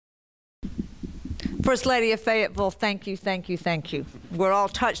First Lady of Fayetteville, thank you, thank you, thank you. We're all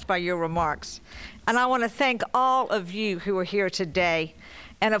touched by your remarks. And I want to thank all of you who are here today,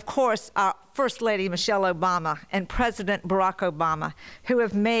 and of course, our First Lady Michelle Obama and President Barack Obama, who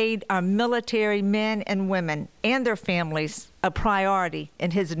have made our military men and women and their families a priority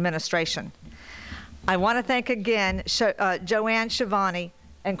in his administration. I want to thank again Joanne Chavonne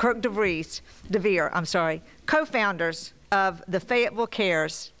and Kirk DeVere, co-founders of the Fayetteville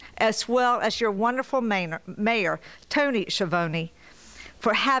Cares, as well as your wonderful mayor, Tony Chavonne,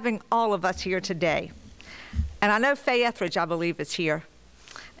 for having all of us here today. And I know Faye Etheridge, I believe, is here.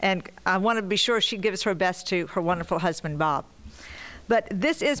 And I want to be sure she gives her best to her wonderful husband, Bob. But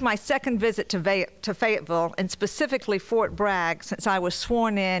this is my second visit to Fayetteville, and specifically Fort Bragg, since I was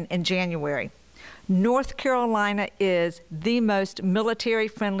sworn in January. North Carolina is the most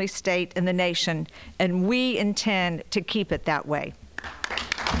military-friendly state in the nation, and we intend to keep it that way.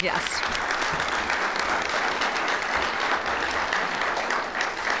 Yes.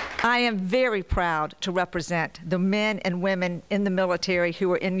 I am very proud to represent the men and women in the military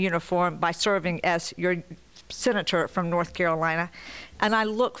who are in uniform by serving as your senator from North Carolina, and I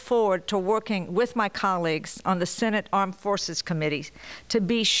look forward to working with my colleagues on the Senate Armed Forces Committee to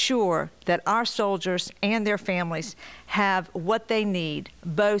be sure that our soldiers and their families have what they need,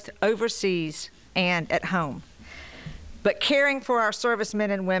 both overseas and at home. But caring for our servicemen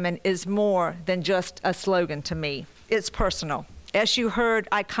and women is more than just a slogan to me. It's personal. As you heard,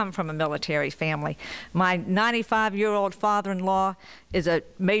 I come from a military family. My 95-year-old father-in-law is a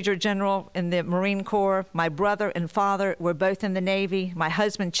major general in the Marine Corps. My brother and father were both in the Navy. My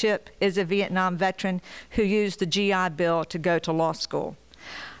husband, Chip, is a Vietnam veteran who used the GI Bill to go to law school.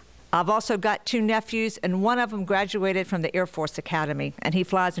 I've also got two nephews, and one of them graduated from the Air Force Academy, and he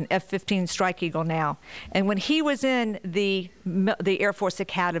flies an F-15 Strike Eagle now. And when he was in the Air Force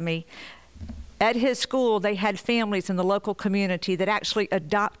Academy, at his school, they had families in the local community that actually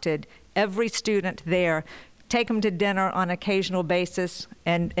adopted every student there, take them to dinner on an occasional basis,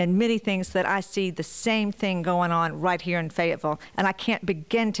 and many things that I see the same thing going on right here in Fayetteville. And I can't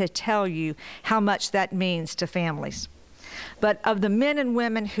begin to tell you how much that means to families. But of the men and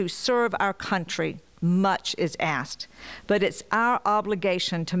women who serve our country, much is asked. But it's our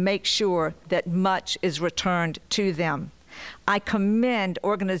obligation to make sure that much is returned to them. I commend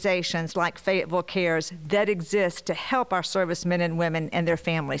organizations like Fayetteville Cares that exist to help our servicemen and women and their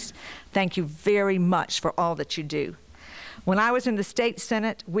families. Thank you very much for all that you do. When I was in the state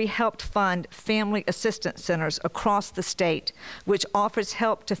Senate, we helped fund family assistance centers across the state, which offers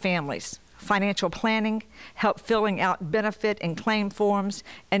help to families, financial planning, help filling out benefit and claim forms,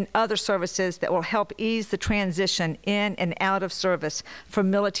 and other services that will help ease the transition in and out of service for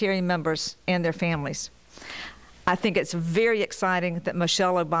military members and their families. I think it's very exciting that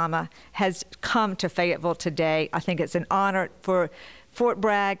Michelle Obama has come to Fayetteville today. I think it's an honor for Fort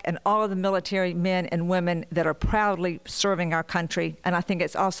Bragg and all of the military men and women that are proudly serving our country. And I think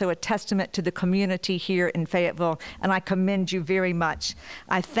it's also a testament to the community here in Fayetteville, and I commend you very much.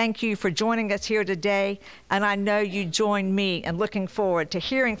 I thank you for joining us here today, and I know you join me in looking forward to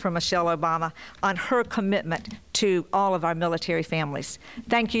hearing from Michelle Obama on her commitment to all of our military families.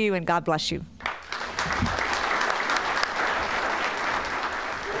 Thank you, and God bless you.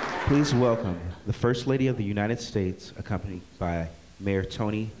 Please welcome the First Lady of the United States, accompanied by Mayor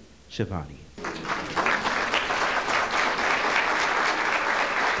Tony Chavonne.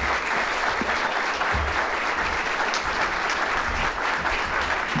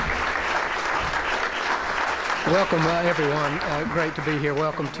 Welcome, everyone. Great to be here.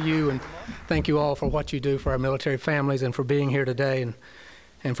 Welcome to you, and thank you all for what you do for our military families and for being here today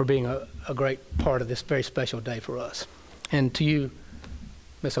and for being a great part of this very special day for us. And to you,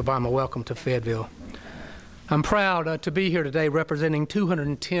 Ms. Obama, welcome to Fayetteville. I'm proud to be here today representing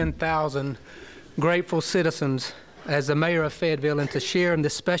 210,000 grateful citizens as the mayor of Fayetteville and to share in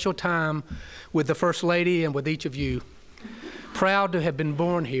this special time with the First Lady and with each of you. Proud to have been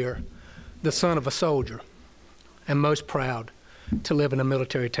born here, the son of a soldier, and most proud to live in a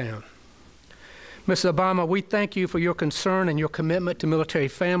military town. Ms. Obama, we thank you for your concern and your commitment to military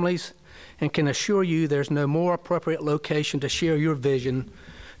families and can assure you there's no more appropriate location to share your vision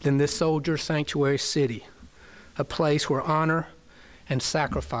than this soldier sanctuary city, a place where honor and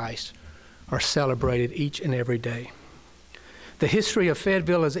sacrifice are celebrated each and every day. The history of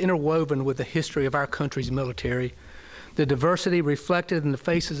Fayetteville is interwoven with the history of our country's military. The diversity reflected in the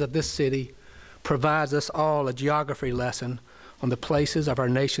faces of this city provides us all a geography lesson on the places of our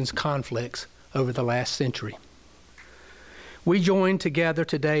nation's conflicts over the last century. We join together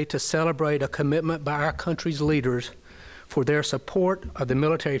today to celebrate a commitment by our country's leaders for their support of the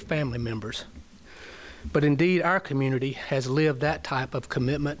military family members. but indeed our community has lived that type of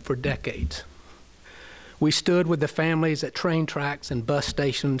commitment for decades. We stood with the families at train tracks and bus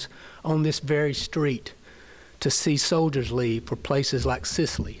stations on this very street to see soldiers leave for places like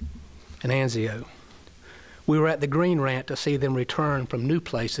Sicily and Anzio. We were at the Green Ranch to see them return from new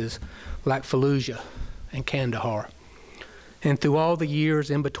places like Fallujah and Kandahar. And through all the years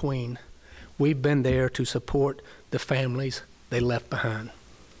in between, we've been there to support the families they left behind.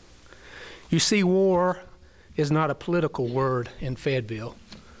 You see, war is not a political word in Fayetteville.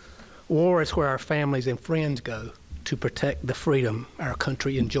 War is where our families and friends go to protect the freedom our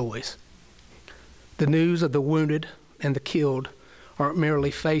country enjoys. The news of the wounded and the killed aren't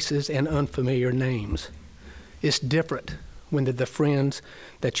merely faces and unfamiliar names. It's different when they're the friends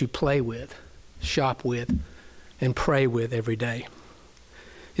that you play with, shop with, and pray with every day.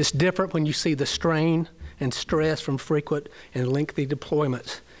 It's different when you see the strain and stress from frequent and lengthy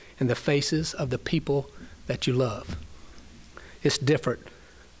deployments in the faces of the people that you love. It's different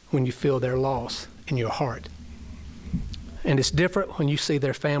when you feel their loss in your heart. And it's different when you see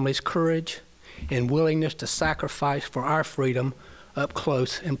their families' courage and willingness to sacrifice for our freedom up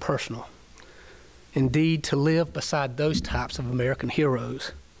close and personal. Indeed, to live beside those types of American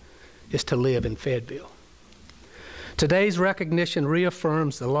heroes is to live in Fayetteville. Today's recognition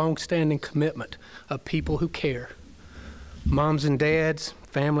reaffirms the long-standing commitment of people who care. Moms and dads,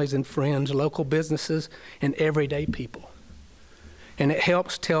 families and friends, local businesses, and everyday people. And it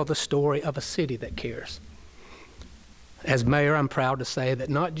helps tell the story of a city that cares. As mayor, I'm proud to say that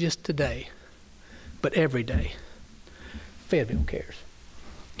not just today, but every day, Fayetteville cares.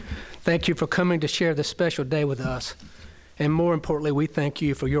 Thank you for coming to share this special day with us. And more importantly, we thank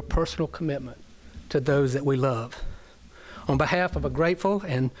you for your personal commitment to those that we love. On behalf of a grateful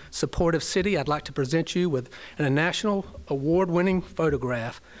and supportive city, I'd like to present you with a national award-winning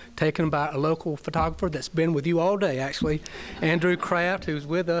photograph taken by a local photographer that's been with you all day, actually, Andrew Kraft, who's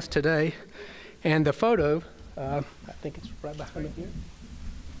with us today. And the photo, I think it's right behind me here.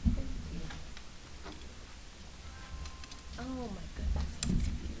 Oh my goodness, this is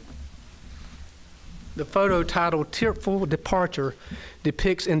beautiful. The photo titled Tearful Departure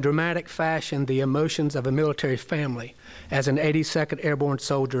depicts in dramatic fashion the emotions of a military family as an 82nd Airborne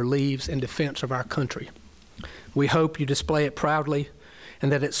soldier leaves in defense of our country. We hope you display it proudly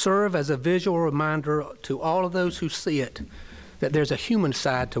and that it serve as a visual reminder to all of those who see it that there's a human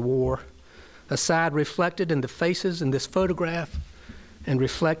side to war, a side reflected in the faces in this photograph and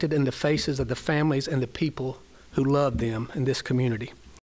reflected in the faces of the families and the people who love them in this community.